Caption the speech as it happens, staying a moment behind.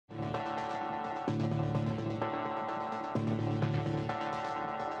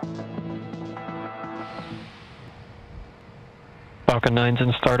Falcon 9's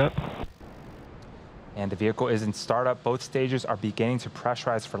in startup. And the vehicle is in startup. Both stages are beginning to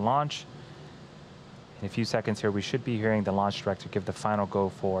pressurize for launch. In a few seconds here, we should be hearing the launch director give the final go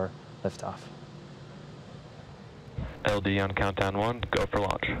for liftoff. LD on countdown 1, go for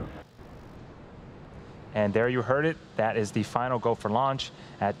launch. And there you heard it. That is the final go for launch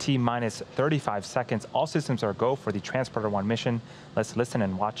at T-minus 35 seconds. All systems are go for the Transporter-1 mission. Let's listen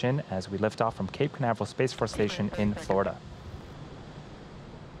and watch in as we lift off from Cape Canaveral Space Force Station in Florida.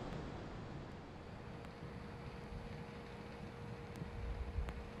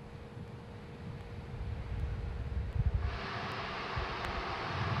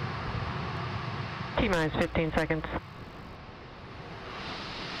 T-minus 15 seconds.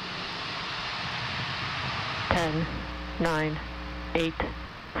 10, 9, 8,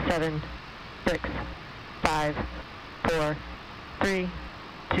 7, 6, 5, 4, 3,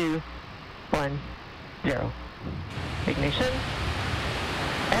 2, 1, 0. Ignition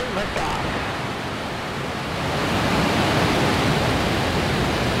and liftoff.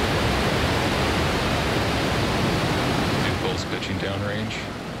 Impulse pitching downrange.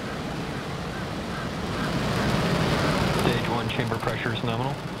 Stage 1 chamber pressure is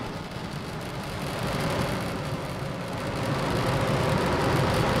nominal.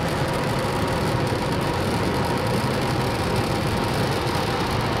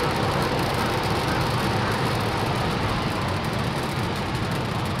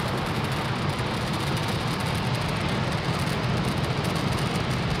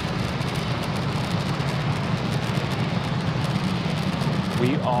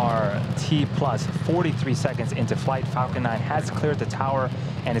 We are T plus 43 seconds into flight. Falcon 9 has cleared the tower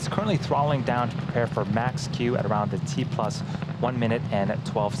and is currently throttling down to prepare for max Q at around the T plus 1 minute and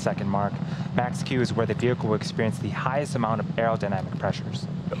 12 second mark. Max Q is where the vehicle will experience the highest amount of aerodynamic pressures.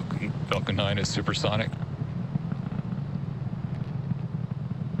 Falcon 9 is supersonic.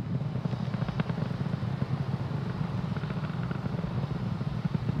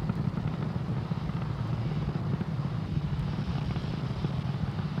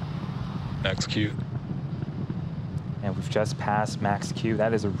 Max Q. And we've just passed max Q.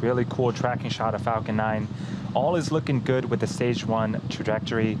 That is a really cool tracking shot of Falcon 9. All is looking good with the stage 1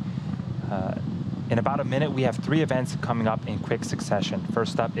 trajectory. In about a minute, we have 3 events coming up in quick succession.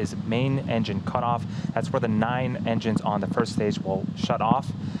 First up is main engine cutoff. That's where the 9 engines on the first stage will shut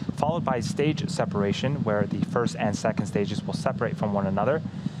off, followed by stage separation, where the first and second stages will separate from one another.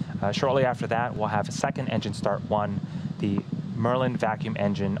 Shortly after that, we'll have second engine start 1. The Merlin vacuum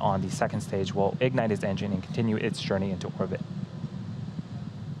engine on the second stage will ignite its engine and continue its journey into orbit.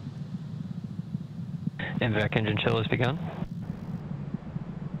 MVAC engine chill has begun.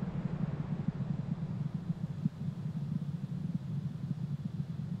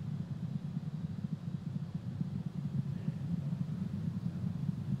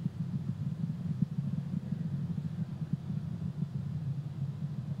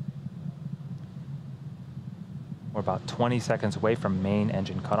 We're about 20 seconds away from main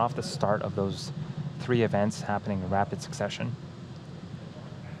engine cutoff, the start of those 3 events happening in rapid succession.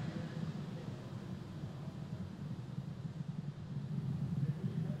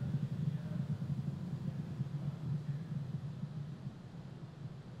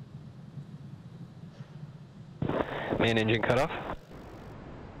 Main engine cutoff.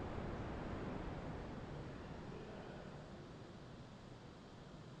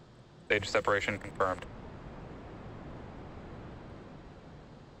 Stage separation confirmed.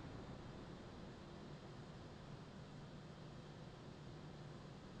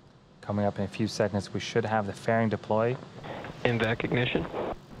 Coming up in a few seconds, we should have the fairing deploy. MVAC ignition.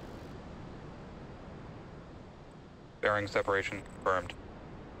 Fairing separation confirmed.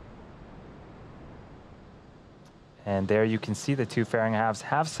 And there you can see the 2 fairing halves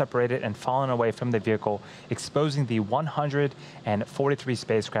have separated and fallen away from the vehicle, exposing the 143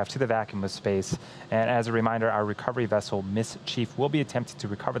 spacecraft to the vacuum of space. And as a reminder, our recovery vessel, Miss Chief, will be attempting to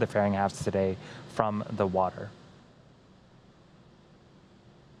recover the fairing halves today from the water.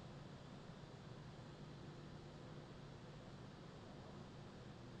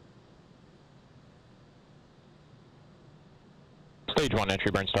 Stage 1 entry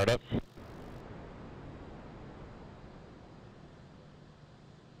burn startup.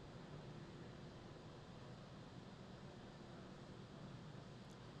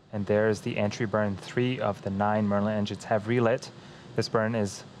 And there's the entry burn. 3 of the 9 Merlin engines have relit. This burn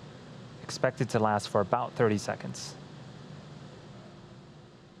is expected to last for about 30 seconds.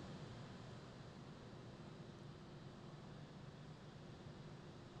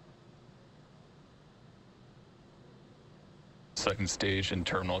 Second stage and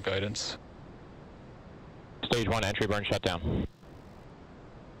terminal guidance. Stage 1 entry burn shutdown.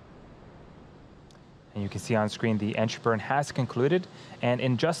 And you can see on screen the entry burn has concluded. And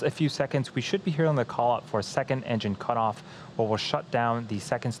in just a few seconds, we should be hearing the call out for a second engine cutoff, where we'll shut down the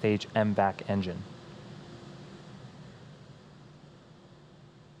second stage MVAC engine.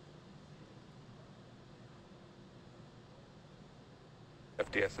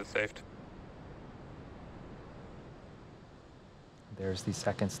 FDS is saved. There's the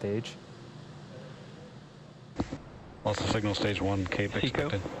second stage. Also signal stage 1, Cape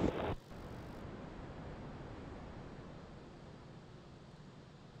expected.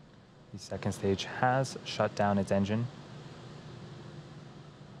 The second stage has shut down its engine.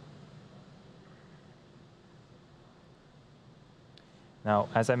 Now,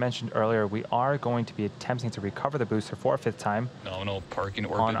 as I mentioned earlier, we are going to be attempting to recover the booster for a fifth time. Nominal parking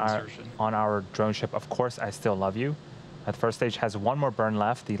orbit insertion. On our drone ship, Of Course I Still Love You. The first stage has one more burn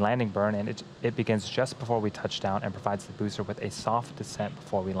left, the landing burn, and it begins just before we touch down and provides the booster with a soft descent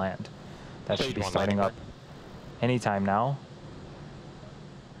before we land. That should be starting up anytime now.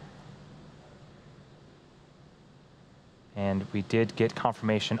 And we did get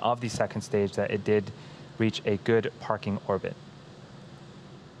confirmation of the second stage that it did reach a good parking orbit.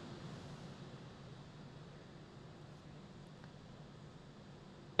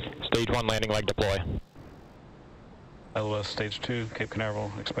 Stage 1 landing leg deploy. LOS stage 2, Cape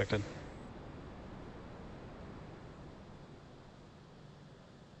Canaveral expected.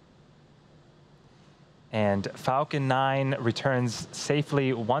 And Falcon 9 returns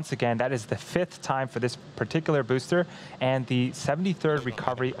safely once again. That is the 5th time for this particular booster and the 73rd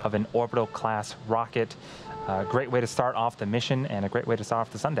recovery of an orbital class rocket. Great way to start off the mission and a great way to start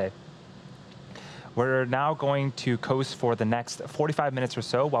off the Sunday. We're now going to coast for the next 45 minutes or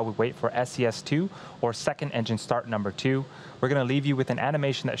so while we wait for SES-II, or second engine start number 2. We're going to leave you with an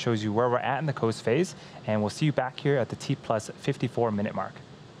animation that shows you where we're at in the coast phase, and we'll see you back here at the T plus 54 minute mark.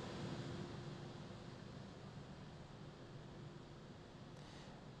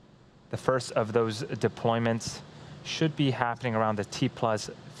 The first of those deployments should be happening around the T plus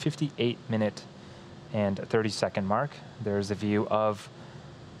 58 minute and 30-second mark. There's a view of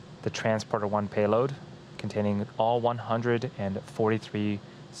the Transporter-1 payload containing all 143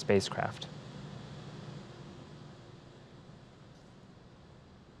 spacecraft.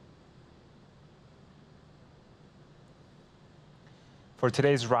 For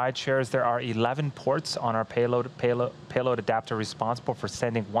today's ride shares, there are 11 ports on our payload adapter responsible for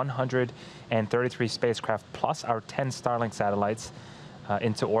sending 133 spacecraft plus our 10 Starlink satellites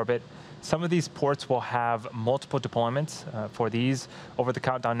into orbit. Some of these ports will have multiple deployments. For these, over the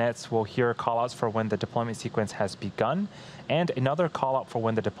countdown nets, we'll hear callouts for when the deployment sequence has begun, and another callout for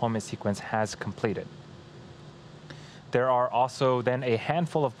when the deployment sequence has completed. There are also then a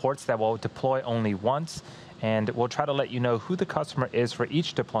handful of ports that will deploy only once, and we'll try to let you know who the customer is for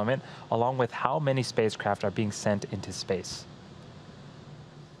each deployment, along with how many spacecraft are being sent into space.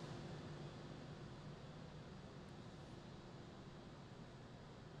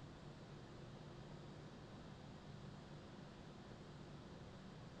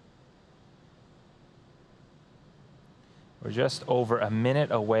 We're just over a minute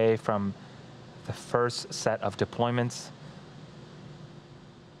away from the first set of deployments.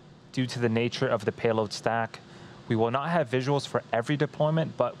 Due to the nature of the payload stack, we will not have visuals for every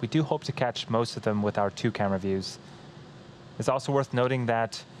deployment, but we do hope to catch most of them with our 2-camera views. It's also worth noting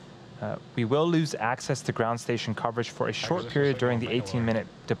that we will lose access to ground station coverage for a short period during the 18-minute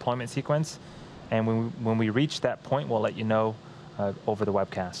deployment sequence, and when we reach that point, we'll let you know over the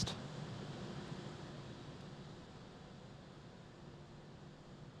webcast.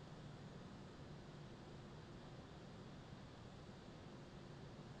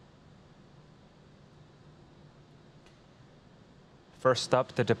 First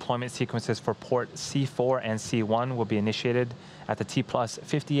up, the deployment sequences for port C4 and C1 will be initiated at the T plus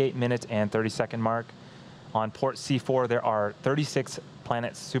 58 minute and 30-second mark. On port C4, there are 36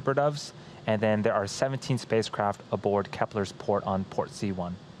 Planet SuperDoves, and then there are 17 spacecraft aboard Kepler's port on port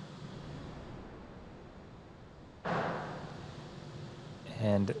C1.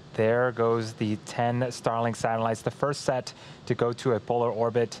 And there goes the 10 Starlink satellites, the first set to go to a polar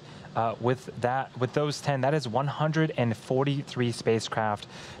orbit. With those 10, that is 143 spacecraft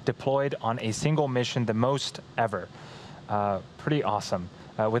deployed on a single mission, the most ever. Pretty awesome.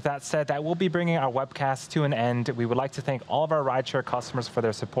 With that said, that will be bringing our webcast to an end. We would like to thank all of our rideshare customers for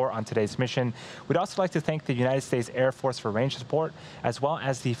their support on today's mission. We'd also like to thank the United States Air Force for range support, as well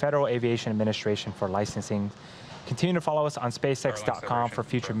as the Federal Aviation Administration for licensing. Continue to follow us on SpaceX.com for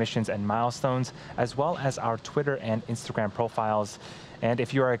future missions and milestones, as well as our Twitter and Instagram profiles. And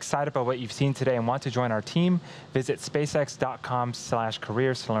if you are excited about what you've seen today and want to join our team, visit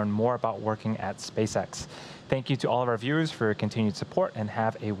SpaceX.com/careers to learn more about working at SpaceX. Thank you to all of our viewers for your continued support, and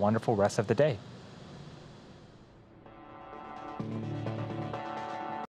have a wonderful rest of the day.